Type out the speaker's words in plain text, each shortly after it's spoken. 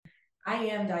I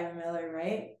am Diamond Miller,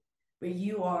 right? But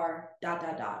you are dot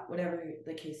dot dot, whatever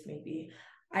the case may be.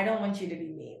 I don't want you to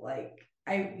be me. Like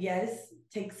I yes,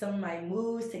 take some of my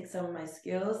moves, take some of my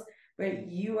skills,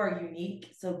 but you are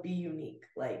unique, so be unique.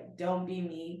 Like don't be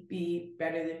me, be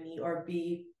better than me, or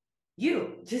be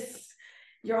you. Just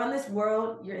you're on this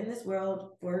world, you're in this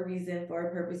world for a reason, for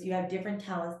a purpose. You have different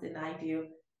talents than I do.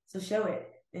 So show it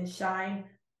and shine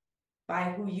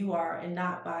by who you are and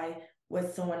not by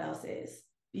what someone else is.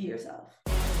 Be yourself.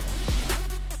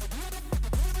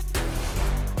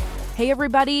 Hey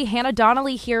everybody, Hannah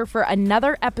Donnelly here for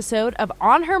another episode of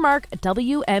On Her Mark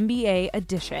WNBA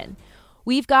edition.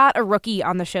 We've got a rookie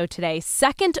on the show today,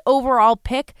 second overall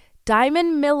pick,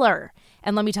 Diamond Miller.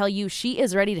 And let me tell you, she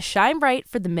is ready to shine bright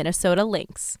for the Minnesota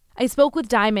Lynx. I spoke with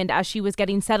Diamond as she was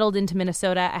getting settled into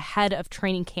Minnesota ahead of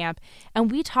training camp, and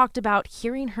we talked about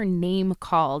hearing her name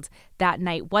called that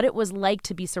night, what it was like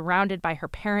to be surrounded by her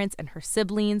parents and her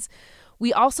siblings.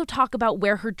 We also talk about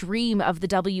where her dream of the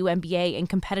WNBA and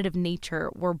competitive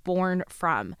nature were born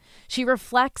from. She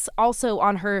reflects also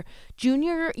on her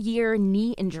junior year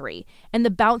knee injury and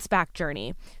the bounce back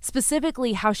journey,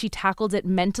 specifically how she tackled it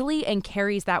mentally and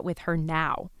carries that with her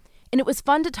now. And it was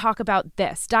fun to talk about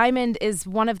this. Diamond is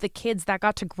one of the kids that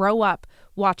got to grow up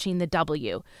watching the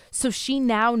W. So she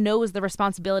now knows the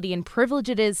responsibility and privilege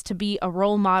it is to be a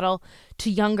role model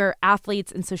to younger athletes.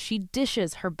 And so she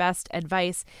dishes her best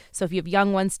advice. So if you have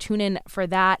young ones, tune in for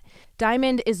that.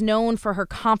 Diamond is known for her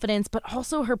confidence, but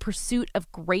also her pursuit of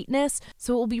greatness.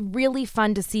 So it will be really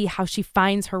fun to see how she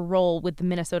finds her role with the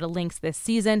Minnesota Lynx this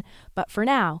season. But for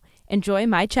now, enjoy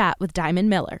my chat with Diamond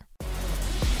Miller.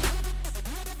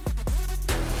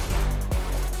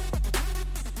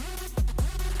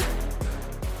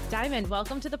 Diamond,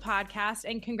 welcome to the podcast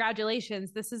and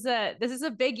congratulations. This is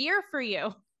a big year for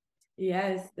you.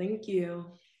 Yes, thank you.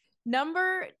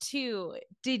 Number two,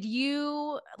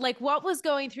 what was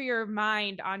going through your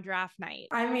mind on draft night?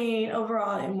 I mean,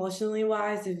 overall, emotionally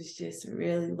wise, it was just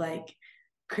really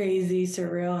crazy,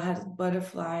 surreal, had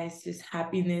butterflies, just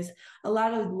happiness, a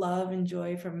lot of love and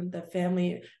joy from the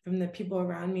family, from the people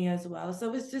around me as well. So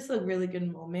it was just a really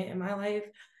good moment in my life.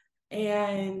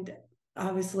 And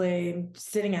obviously,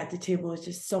 sitting at the table was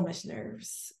just so much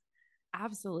nerves.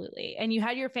 Absolutely. And you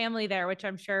had your family there, which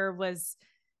I'm sure was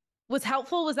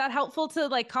helpful. Was that helpful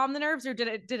to calm the nerves, or did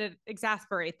it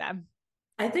exasperate them?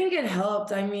 I think it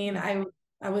helped. I mean,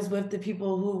 I was with the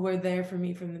people who were there for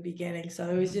me from the beginning, so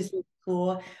it was just really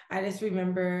cool. I just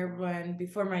remember when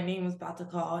before my name was about to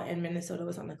call and Minnesota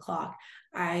was on the clock,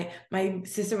 my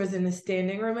sister was in the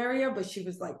standing room area, but she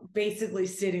was like basically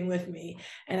sitting with me.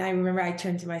 And I remember I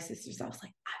turned to my sisters, I was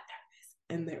like, I'm nervous.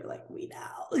 And they were like, we know.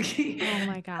 Oh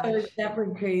my It was gosh.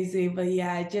 definitely crazy. But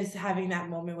yeah, just having that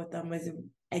moment with them was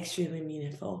extremely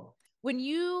meaningful. When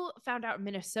you found out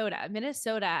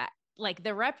Minnesota, like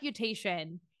the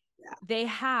reputation they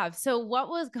have. So what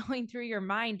was going through your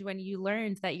mind when you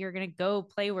learned that you're going to go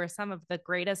play where some of the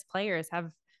greatest players have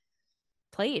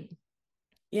played?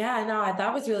 Yeah, no, I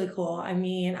thought it was really cool. I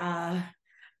mean,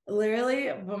 literally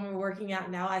when we're working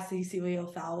out now, I see Sylvia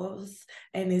Fowles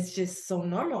and it's just so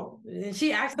normal. And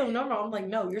she acts so normal. I'm like,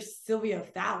 no, you're Sylvia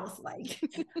Fowles. Like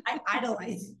I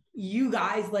idolize you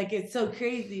guys. Like it's so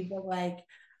crazy. But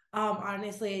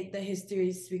honestly, the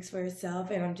history speaks for itself.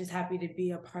 And I'm just happy to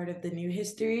be a part of the new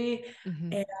history.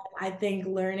 Mm-hmm. And I think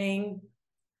learning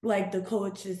the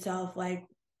coach itself,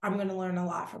 I'm going to learn a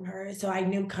lot from her. So I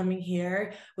knew coming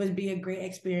here would be a great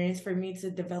experience for me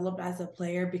to develop as a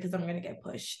player because I'm going to get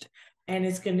pushed and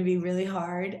it's going to be really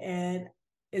hard and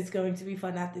it's going to be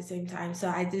fun at the same time. So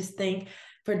I just think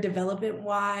for development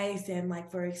wise and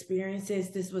for experiences,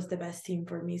 this was the best team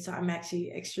for me. So I'm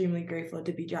actually extremely grateful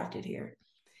to be drafted here.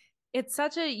 It's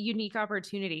such a unique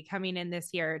opportunity coming in this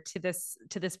year to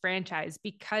this franchise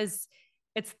because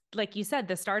it's like you said,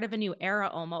 the start of a new era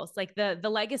almost. Like the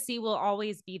legacy will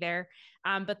always be there.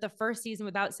 But the first season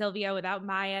without Sylvia, without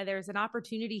Maya, there's an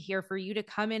opportunity here for you to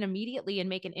come in immediately and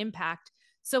make an impact.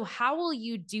 So how will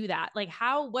you do that?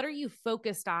 What are you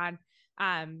focused on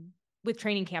with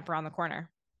training camp around the corner?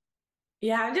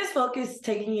 Yeah, I'm just focused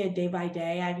taking it day by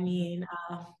day. I mean,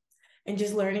 and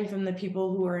just learning from the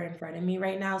people who are in front of me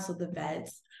right now. So the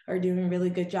vets are doing a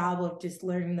really good job of just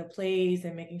learning the plays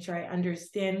and making sure I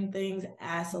understand things,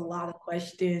 ask a lot of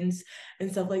questions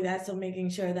and stuff like that. So making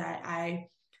sure that I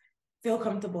feel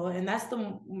comfortable. And that's the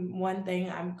one thing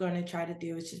I'm going to try to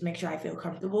do is just make sure I feel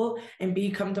comfortable and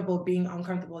be comfortable being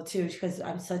uncomfortable too, because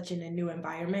I'm such in a new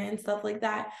environment and stuff like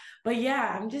that. But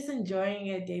yeah, I'm just enjoying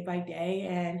it day by day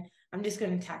and I'm just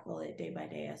going to tackle it day by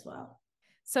day as well.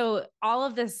 So all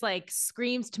of this like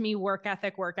screams to me work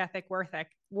ethic, work ethic,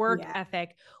 work Yeah.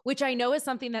 ethic, which I know is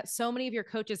something that so many of your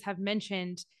coaches have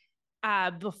mentioned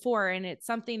before. And it's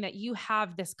something that you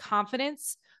have this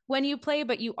confidence when you play,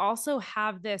 but you also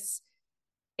have this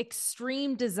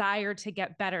extreme desire to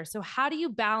get better. So how do you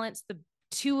balance the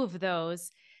two of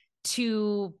those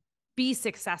to be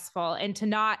successful and to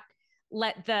not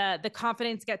let the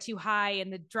confidence get too high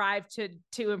and the drive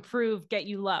to improve get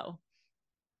you low?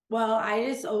 Well, I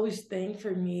just always think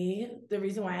for me, the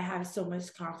reason why I have so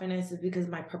much confidence is because of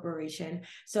my preparation.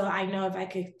 So I know if I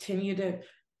continue to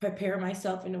prepare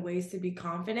myself in the ways to be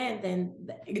confident, then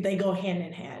they go hand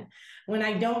in hand. When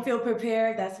I don't feel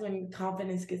prepared, that's when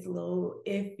confidence gets a little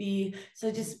iffy.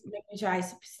 So Mm-hmm. just making sure I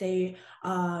stay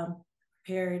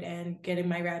prepared and getting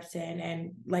my reps in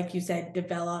and like you said,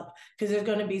 develop because there's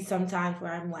going to be some times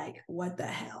where I'm like, what the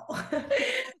hell?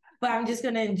 But I'm just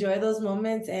going to enjoy those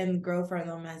moments and grow from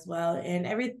them as well. And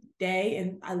every day,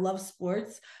 and I love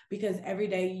sports because every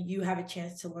day you have a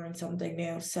chance to learn something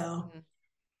new. So Mm-hmm.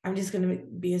 I'm just going to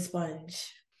be a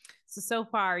sponge. So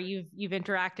far you've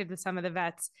interacted with some of the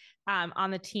vets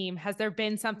on the team. Has there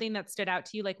been something that stood out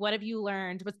to you? Like, what have you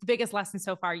learned? What's the biggest lesson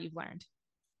so far you've learned?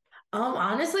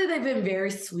 Honestly, they've been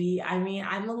very sweet. I mean,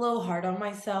 I'm a little hard on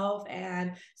myself,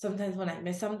 and sometimes when I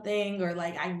miss something or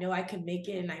like I know I could make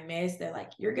it and I miss, they're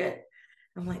like, "You're good."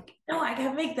 I'm like, "No, I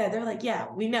can't make that." They're like, "Yeah,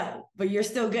 we know, but you're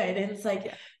still good." And it's like,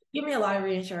 Yeah. give me a lot of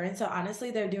reassurance. So honestly,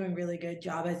 they're doing really good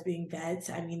job as being vets.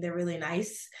 I mean, they're really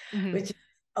nice, Mm-hmm. which is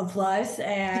a plus.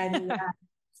 And yeah,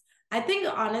 I think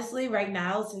honestly, right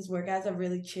now, since work guys are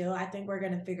really chill, I think we're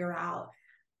gonna figure out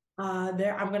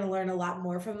there, I'm going to learn a lot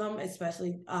more from them,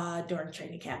 especially during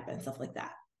training camp and stuff like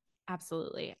that.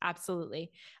 Absolutely. Absolutely.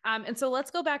 And so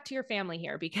let's go back to your family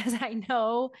here because I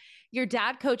know your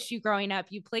dad coached you growing up.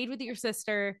 You played with your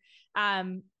sister.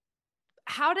 Um,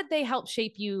 how did they help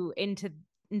shape you into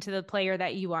the player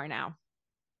that you are now?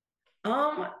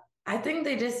 Um, I think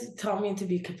they just taught me to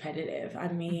be competitive. I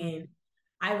Mm-hmm. mean,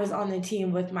 I was on the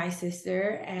team with my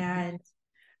sister Mm-hmm. and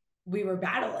we were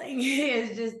battling.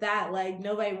 It's just that like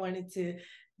nobody wanted to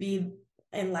be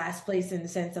in last place in the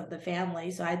sense of the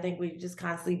family. So I think we just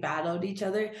constantly battled each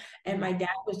other. And Mm-hmm. my dad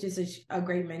was just a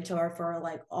great mentor for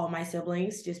like all my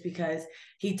siblings, just because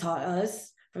he taught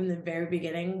us from the very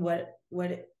beginning what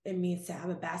it means to have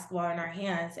a basketball in our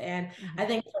hands. And Mm-hmm. I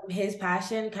think from his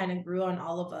passion kind of grew on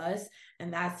all of us.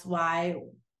 And that's why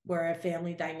we're a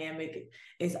family dynamic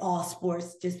is all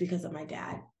sports just because of my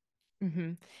dad.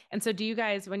 Mm-hmm. And so do you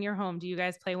guys, when you're home, do you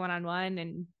guys play one-on-one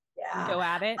and Yeah. go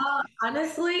at it?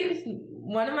 Honestly,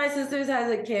 one of my sisters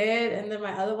has a kid, and then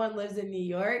my other one lives in New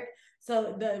York.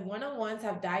 So the one-on-ones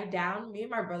have died down. Me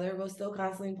and my brother will still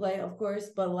constantly play, of course,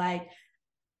 but like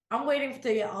I'm waiting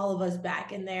to get all of us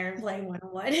back in there and play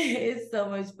one-on-one. It's so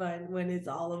much fun when it's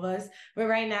all of us. But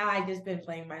right now, I just been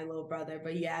playing my little brother.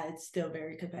 But yeah, it's still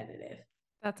very competitive.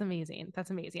 That's amazing. That's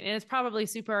amazing. And it's probably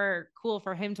super cool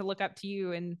for him to look up to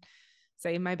you and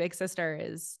say, my big sister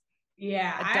is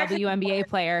Yeah, a WNBA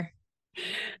player.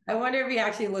 I wonder if he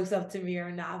actually looks up to me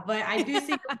or not. But I do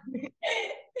see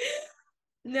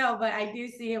No, but I do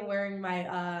see him wearing my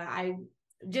I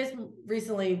just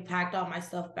recently packed all my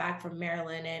stuff back from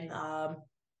Maryland and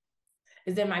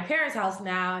is in my parents' house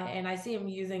now and I see him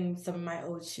using some of my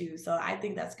old shoes. So I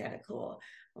think that's kind of cool.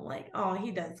 I'm like, oh,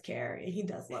 he does care and he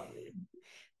does love me.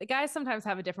 The guys sometimes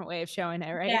have a different way of showing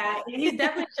it, right? Yeah, and he's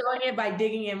definitely showing it by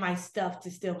digging in my stuff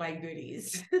to steal my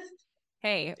goodies.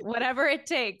 Hey, whatever it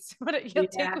takes, you'll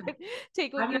Yeah,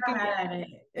 take what I'm you not can get. mad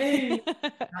at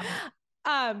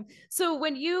it. So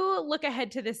when you look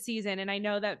ahead to this season, and I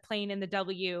know that playing in the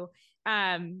W,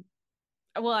 um,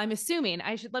 well, I'm assuming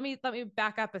I should let me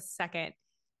back up a second.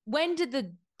 When did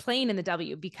the playing in the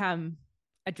W become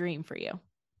a dream for you?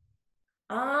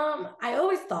 I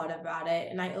always thought about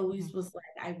it and I Mhm. always was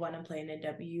like, I want to play in a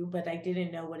W, but I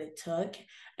didn't know what it took.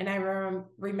 And I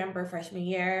remember freshman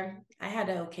year, I had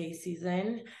an okay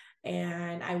season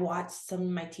and I watched some of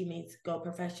my teammates go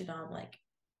professional. I'm like,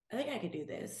 I think I could do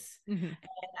this. Mhm.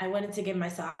 And I wanted to give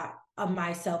myself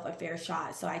a fair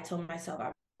shot. So I told myself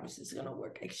I was just going to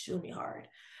work extremely hard.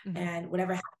 Mhm. And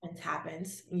whatever happens,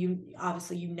 happens. You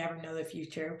obviously you never know the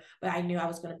future, but I knew I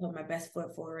was going to put my best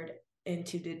foot forward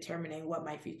into determining what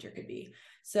my future could be.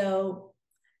 So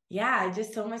yeah, I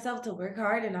just told myself to work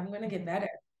hard and I'm gonna get Mhm. better.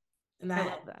 And I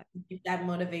love that that. that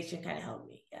motivation kind of helped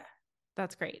me. Yeah.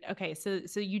 That's great. Okay, so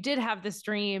you did have this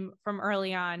dream from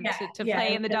early on Yeah. to Yeah.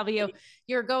 play in the W.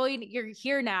 You're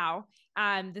here now.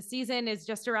 The season is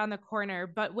just around the corner.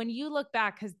 But when you look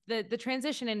back, because the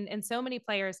transition and so many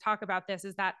players talk about this,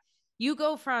 is that you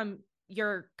go from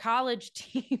your college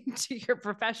team to your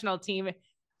professional team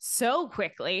so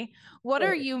quickly. What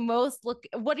are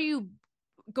you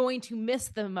going to miss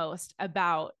the most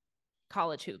about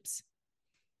college hoops?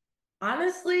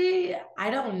 Honestly, I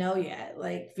don't know yet,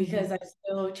 like, Mm-hmm. because I'm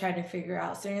still trying to figure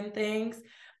out certain things.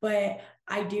 But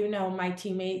I do know my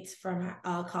teammates from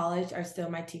college are still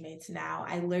my teammates now.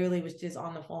 I literally was just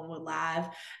on the phone with Lav,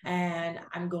 and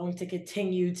I'm going to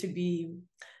continue to be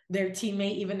their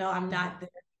teammate, even though I'm Mm-hmm. not there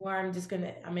anymore.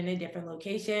 I'm in a different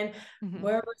location. Mm-hmm.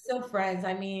 We're still friends.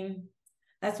 I mean,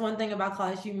 that's one thing about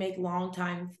college. You make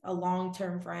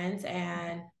long-term friends,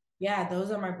 and yeah, those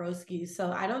are my broskies.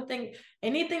 So I don't think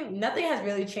nothing has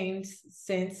really changed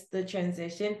since the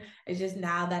transition. It's just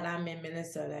now that I'm in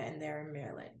Minnesota and they're in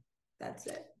Maryland. That's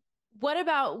it.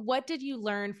 What did you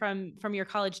learn from your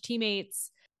college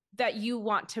teammates that you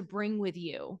want to bring with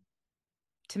you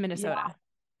to Yeah, Minnesota?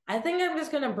 I think I'm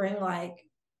just gonna bring like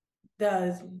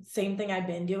the same thing I've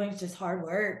been doing, just hard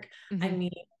work. I Mm-hmm.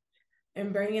 mean,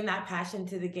 and bringing that passion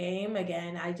to the game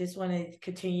again. I just want to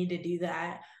continue to do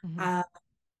that. Mm-hmm. Uh,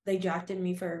 they drafted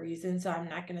me for a reason, so I'm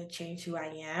not gonna change who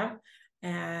I am.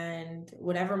 And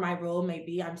whatever my role may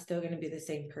be, I'm still gonna be the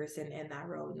same person in that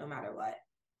role, no matter what.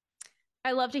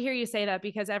 I love to hear you say that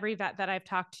because every vet that I've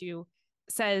talked to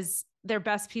says their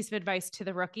best piece of advice to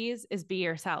the rookies is be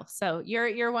yourself. So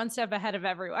you're one step ahead of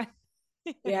everyone.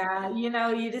 Yeah,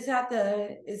 you just have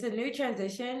to, it's a new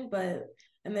transition,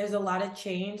 and there's a lot of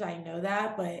change. I know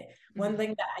that. But one Mm-hmm.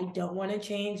 thing that I don't want to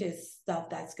change is stuff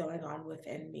that's going on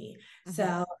within me. So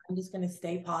Mm-hmm. I'm just going to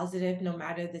stay positive no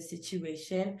matter the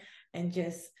situation and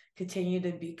just continue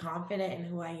to be confident in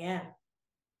who I am.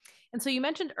 And so you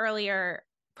mentioned earlier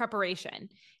preparation,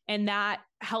 and that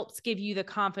helps give you the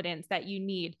confidence that you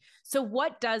need. So,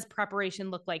 what does preparation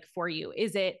look like for you?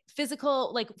 Is it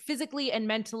physical, like physically and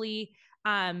mentally?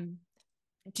 Um,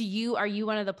 are you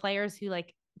one of the players who,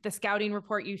 like, the scouting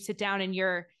report, you sit down and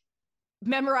you're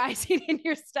memorizing and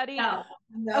you're studying? No,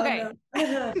 no, Okay.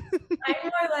 no. I'm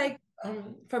more like,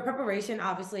 for preparation,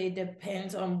 obviously, it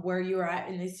depends on where you're at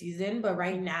in the season. But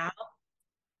right Mm-hmm. now,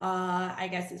 I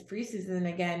guess it's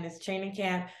preseason again, it's training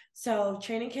camp. So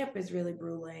training camp is really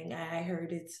grueling. I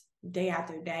heard it's day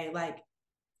after day. Like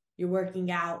you're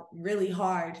working out really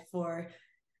hard for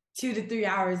 2 to 3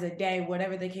 hours a day,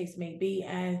 whatever the case may be.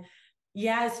 And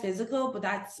yeah, it's physical, but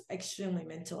that's extremely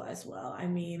mental as well. I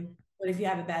mean, what if you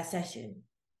have a bad session?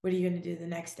 What are you going to do the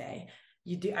next day?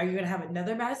 Are you going to have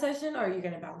another bad session, or are you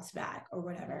going to bounce back, or Mm-hmm.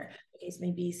 whatever the case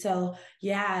may be? So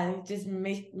yeah, just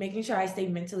making sure I stay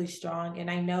mentally strong. And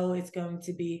I know it's going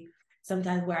to be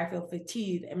sometimes where I feel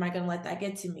fatigued. Am I going to let that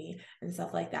get to me and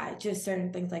stuff like that? Just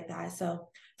certain things like that. So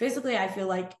physically, I feel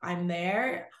like I'm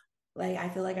there. Like I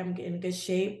feel like I'm in good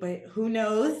shape, but who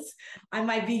knows? I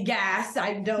might be gassed.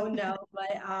 I don't know.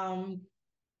 But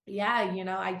yeah,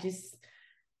 I just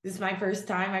this is my first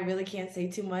time. I really can't say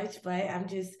too much, but I'm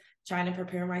just trying to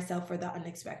prepare myself for the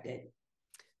unexpected.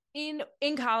 In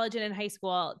college and in high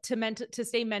school to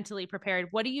stay mentally prepared,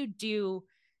 what do you do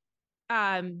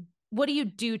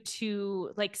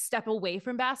to like step away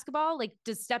from basketball? Like,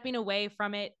 does stepping away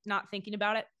from it, not thinking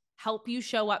about it, help you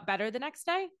show up better the next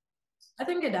day? I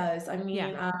think it does. I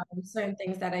Yeah. mean, certain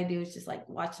things that I do is just like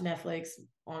watch Netflix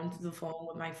on the phone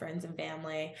with my friends and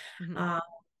family. Mm-hmm. Um,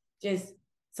 just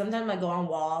sometimes I go on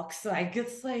walks. Like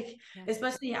it's like, Yeah.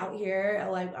 especially out here,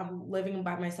 like I'm living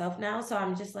by myself now, so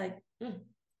I'm just like,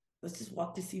 let's just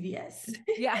walk to CVS.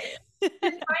 Yeah. Just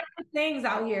finding things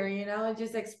out here, and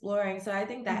just exploring. So I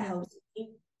think that Mm-hmm. helps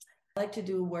me. I like to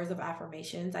do words of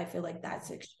affirmations. I feel like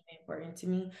that's extremely important to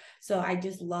me. So I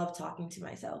just love talking to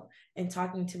myself and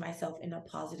talking to myself in a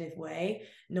positive way,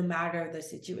 no matter the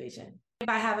situation. If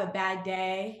I have a bad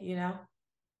day,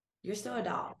 you're still a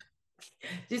dog.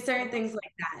 Just certain things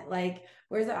like that. Like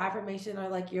words of affirmation are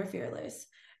like you're fearless.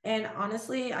 And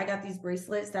honestly, I got these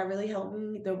bracelets that really help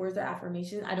me. The words of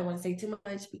affirmation. I don't want to say too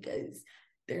much because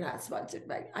I'm not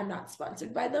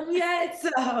sponsored by them yet.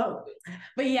 So,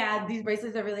 but yeah, these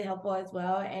bracelets are really helpful as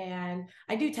well. And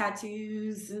I do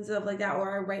tattoos and stuff like that,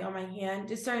 or I write on my hand,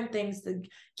 just certain things to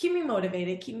keep me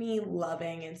motivated, keep me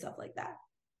loving and stuff like that.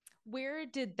 Where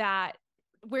did that,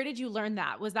 where did you learn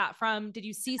that? Was that from, did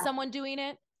you see someone doing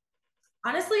it?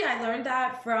 Honestly, I learned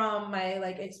that from my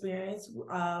like experience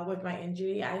with my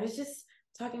injury. I was just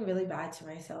talking really bad to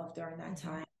myself during that Mm-hmm.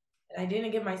 time. And I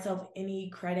didn't give myself any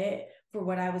credit for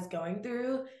what I was going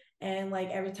through. And like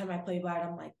every time I play bad,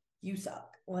 I'm like, you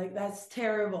suck. Like that's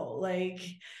terrible. Like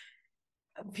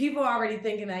people are already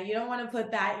thinking that you don't want to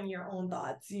put that in your own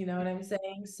thoughts. You know what I'm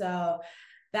saying? So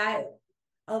that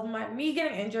of my me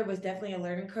getting injured was definitely a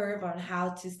learning curve on how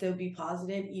to still be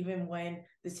positive even when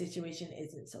the situation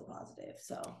isn't so positive.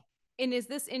 So And is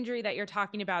this injury that you're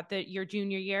talking about your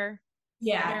junior year?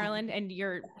 Yeah, Maryland, and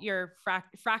your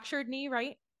fractured knee,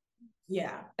 right?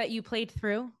 yeah. That you played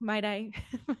through, might I?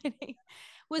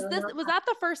 Was No, this no, was that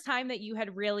the first time that you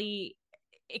had really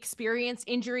experienced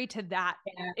injury to that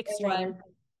yeah, it was. extreme?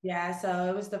 Yeah, so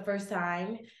it was the first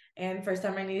time and first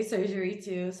time I needed surgery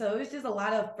too. So it was just a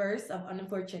lot of first of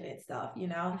unfortunate stuff, you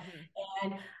know? Mm-hmm.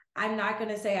 And I'm not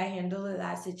gonna say I handled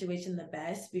that situation the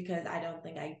best because I don't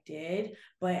think I did,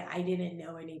 but I didn't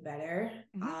know any better.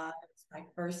 Mm-hmm. It's my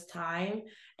first time,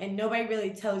 and nobody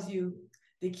really tells you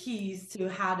the keys to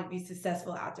how to be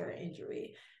successful after an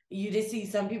injury. You just see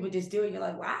some people just do it. You're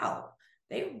like, wow,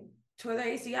 they tore their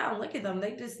ACL. Look at them.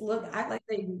 They just look Mm-hmm. act like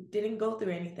they didn't go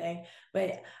through anything.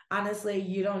 But honestly,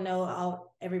 you don't know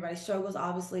all everybody struggles,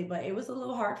 obviously, but it was a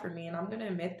little hard for me, and I'm gonna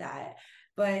admit that.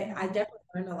 But I Mm-hmm. definitely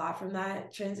learned a lot from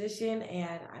that transition,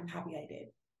 and I'm happy I did.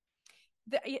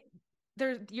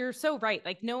 You're so right.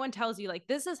 Like no one tells you like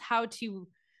this is how to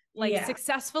like Yeah.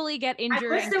 successfully get I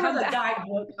injured wish and there was come a back.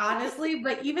 guidebook, honestly,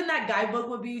 but even that guidebook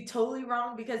would be totally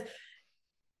wrong because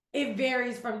it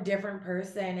varies from different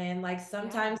person. And like Yeah.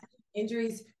 sometimes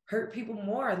injuries hurt people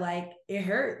more. Like it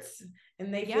hurts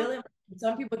and they Yeah. feel it.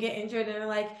 Some people get injured and they're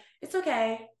like, it's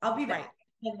okay, I'll be Right. back.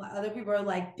 And other people are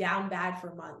like down bad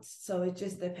for months. So it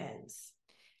just depends.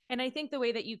 And I think the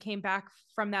way that you came back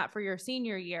from that for your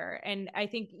senior year, and I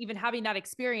think even having that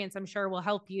experience, I'm sure will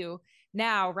help you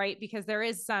now, right? Because there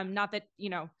is some, not that,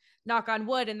 knock on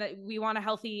wood and that we want a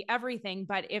healthy everything,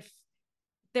 but if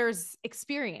there's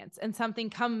experience and something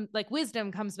like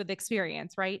wisdom comes with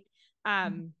experience, right?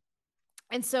 Um,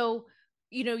 and so,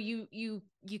 you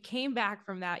came back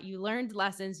from that, you learned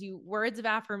lessons, you words of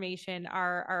affirmation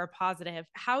are a positive.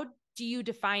 How do you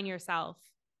define yourself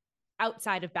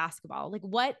outside of basketball? Like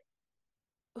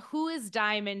who is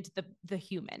Diamond the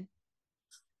human?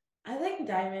 I think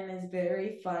Diamond is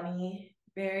very funny,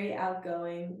 very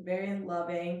outgoing, very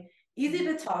loving, easy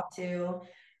Mm-hmm. to talk to,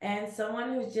 and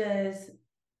someone who just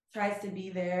tries to be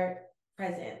there,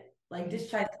 present, like Mm-hmm. just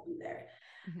tries to be there.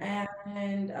 Mm-hmm.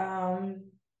 And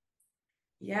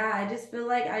yeah, I just feel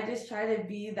like I just try to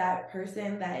be that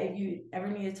person that if you ever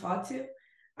need to talk to,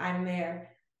 I'm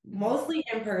there. Mm-hmm. Mostly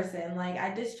in person. Like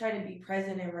I just try to be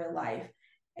present in real life.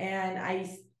 And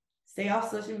stay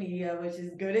off social media, which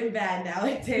is good and bad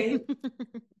nowadays.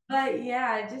 But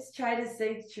yeah, I just try to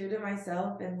stay true to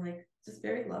myself and like just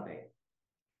very loving.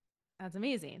 That's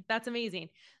amazing. That's amazing.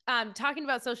 Talking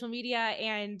about social media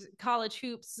and college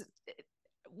hoops,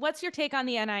 what's your take on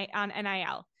the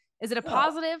NIL? Is it a Oh,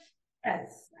 positive?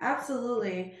 yes,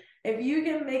 absolutely. If you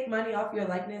can make money off your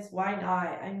likeness, why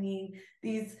not? I mean,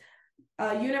 these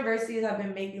universities have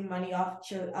been making money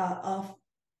off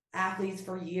athletes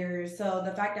for years. So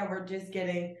the fact that we're just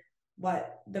getting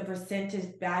what the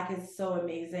percentage back is so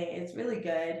amazing. It's really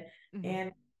good. Mm-hmm.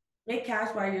 And make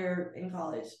cash while you're in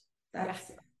college. Yeah.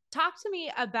 That's Talk to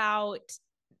me about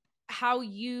how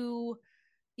young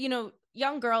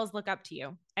girls look up to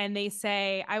you and they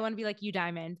say, I want to be like you,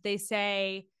 Diamond. They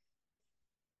say,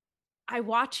 I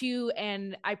watch you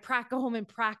and go home and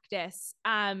practice.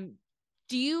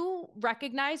 Do you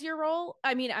recognize your role?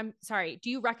 I mean, I'm sorry. Do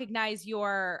you recognize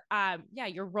your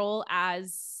role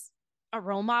as a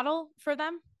role model for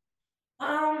them?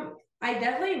 I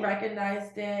definitely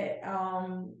recognized it.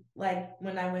 Like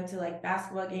when I went to like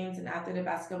basketball games and after the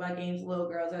basketball games, little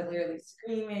girls are literally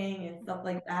screaming and stuff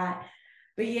like that.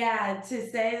 But yeah, to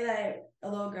say that a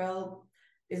little girl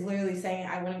is literally saying,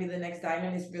 I want to be the next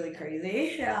diamond is really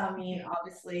crazy. I mean,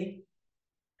 obviously,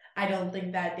 I don't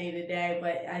think that day to day,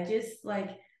 but I just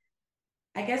like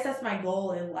I guess that's my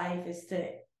goal in life is to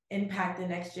impact the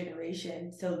next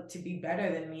generation. So to be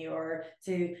better than me or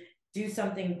to do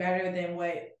something better than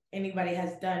what anybody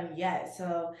has done yet.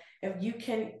 So if you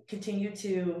can continue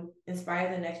to inspire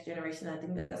the next generation, I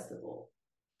think that's the goal.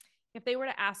 If they were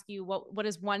to ask you what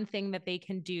is one thing that they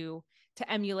can do to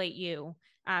emulate you,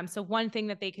 so one thing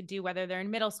that they could do, whether they're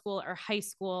in middle school or high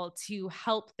school, to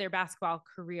help their basketball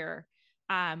career,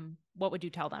 what would you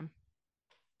tell them?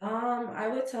 I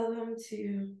would tell them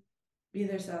to be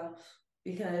themselves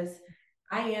because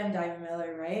I am Diamond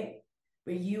Miller, right?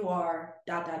 But you are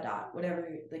dot dot dot, whatever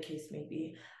the case may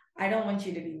be. I don't want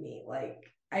you to be me.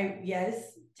 Like I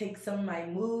yes, take some of my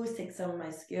moves, take some of my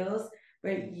skills,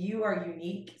 but you are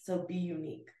unique, so be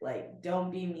unique. Like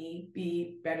don't be me,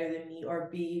 be better than me, or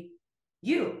be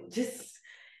you. Just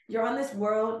you're on this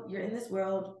world, you're in this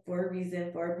world for a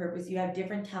reason, for a purpose. You have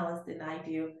different talents than I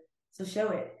do. So show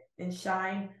it and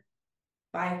shine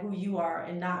by who you are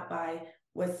and not by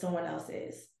what someone else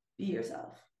is. Be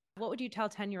yourself. What would you tell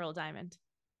 10-year-old Diamond?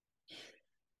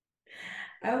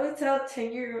 I would tell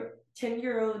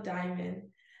 10-year old Diamond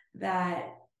that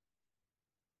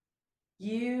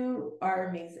you are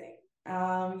amazing.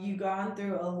 You've gone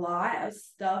through a lot of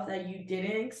stuff that you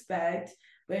didn't expect,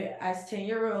 but as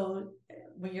 10-year-old,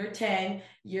 when you're 10,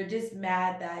 you're just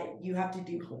mad that you have to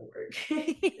do homework.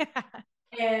 Yeah.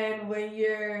 And when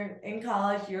you're in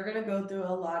college, you're gonna go through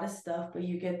a lot of stuff, but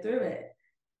you get through it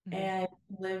and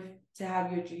live to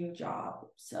have your dream job.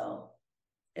 So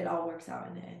it all works out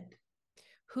in the end.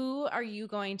 Who are you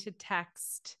going to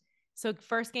text? So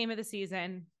first game of the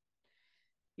season,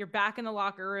 you're back in the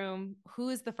locker room. Who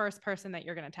is the first person that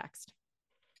you're going to text?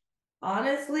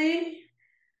 Honestly,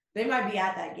 they might be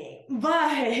at that game,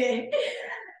 but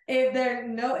if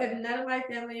none of my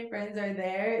family and friends are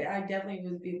there, I definitely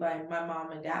would be by my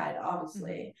mom and dad.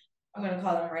 Obviously, I'm gonna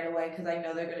call them right away because I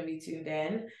know they're gonna be tuned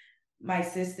in. My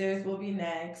sisters will be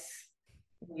next.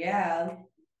 Yeah,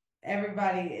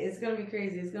 everybody. It's gonna be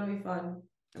crazy. It's gonna be fun.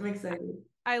 I'm excited.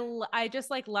 I just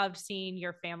like loved seeing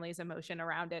your family's emotion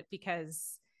around it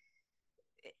because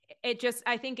it just,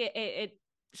 I think it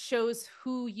shows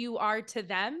who you are to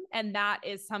them. And that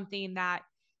is something that,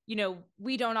 you know,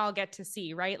 we don't all get to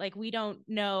see, right? Like we don't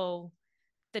know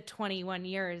the 21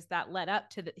 years that led up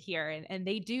to here and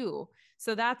they do.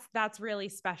 So that's really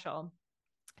special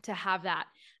to have that.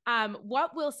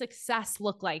 What will success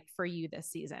look like for you this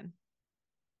season?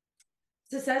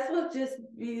 Success will just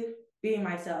be being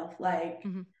myself. Like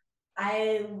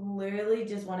I literally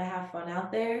just want to have fun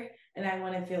out there and I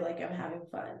want to feel like I'm having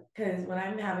fun because when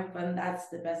I'm having fun, that's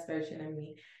the best version of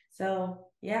me. So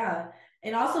yeah,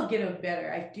 and also get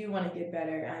better. I do want to get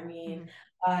better. I mean,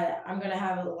 I'm going to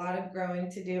have a lot of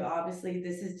growing to do. Obviously,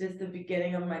 this is just the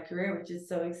beginning of my career, which is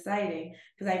so exciting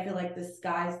because I feel like the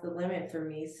sky's the limit for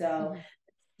me. So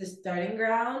the starting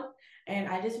ground. And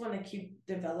I just want to keep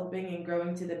developing and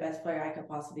growing to the best player I could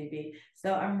possibly be.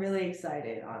 So I'm really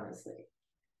excited, honestly.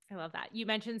 I love that. You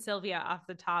mentioned Sylvia off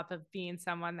the top of being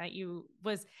someone that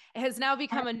has now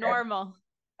become a normal.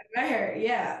 I met her,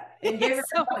 yeah. And gave her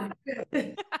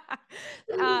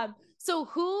so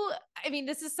who, I mean,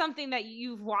 this is something that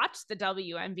you've watched the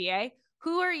WNBA.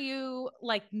 Who are you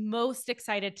like most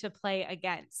excited to play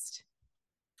against?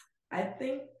 I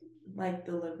think like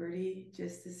the Liberty,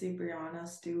 just to see Brianna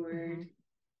Stewart,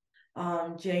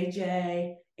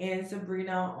 JJ and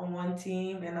Sabrina on one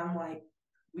team. And I'm like,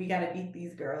 we got to beat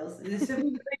these girls. This should be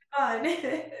really fun.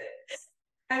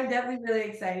 I'm definitely really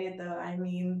excited though. I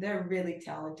mean, they're really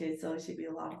talented, so it should be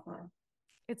a lot of fun.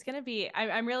 It's going to be,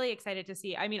 I'm really excited to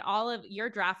see. I mean, all of your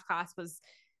draft class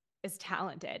is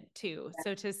talented too. Yeah.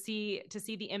 So to see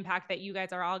the impact that you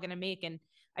guys are all going to make. And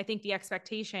I think the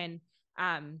expectation,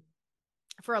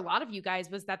 for a lot of you guys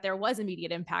was that there was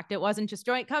immediate impact. It wasn't just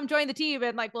come join the team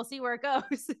and like, we'll see where it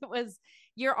goes. It was,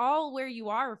 you're all where you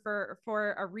are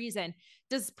for a reason.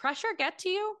 Does pressure get to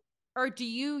you or do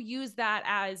you use that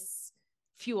as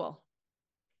fuel?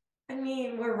 I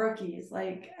mean, we're rookies.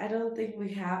 Like, I don't think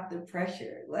we have the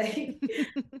pressure. Like,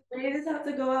 we just have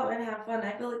to go out and have fun.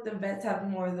 I feel like the vets have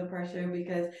more of the pressure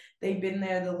because they've been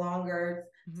there the longer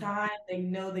time. They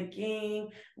know the game.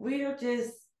 We are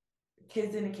just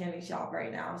kids in a candy shop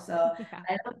right now. So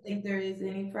I don't think there is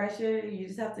any pressure. You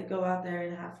just have to go out there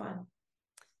and have fun.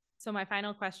 So my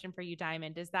final question for you,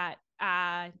 Diamond, is that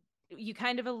you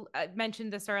kind of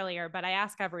mentioned this earlier, but I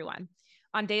ask everyone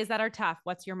on days that are tough,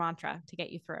 what's your mantra to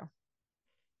get you through?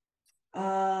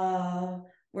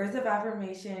 Words of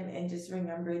affirmation and just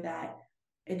remember that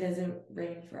it doesn't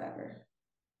rain forever.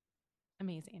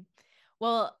 Amazing.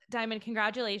 Well, Diamond,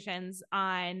 congratulations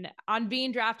on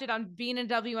being drafted, on being a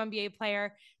WNBA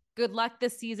player. Good luck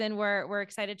this season. We're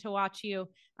excited to watch you.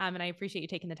 And I appreciate you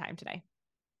taking the time today.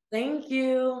 Thank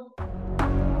you.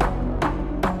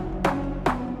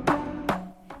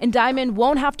 And Diamond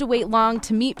won't have to wait long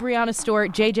to meet Brianna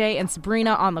Stewart, JJ, and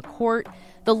Sabrina on the court.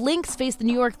 The Lynx face the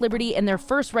New York Liberty in their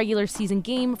first regular season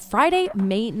game Friday,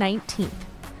 May 19th.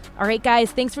 All right,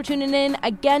 guys, thanks for tuning in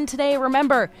again today.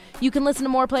 Remember, you can listen to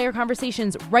more player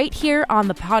conversations right here on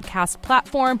the podcast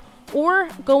platform or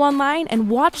go online and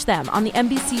watch them on the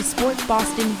NBC Sports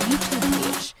Boston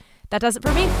YouTube page. That does it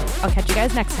for me. I'll catch you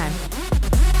guys next time.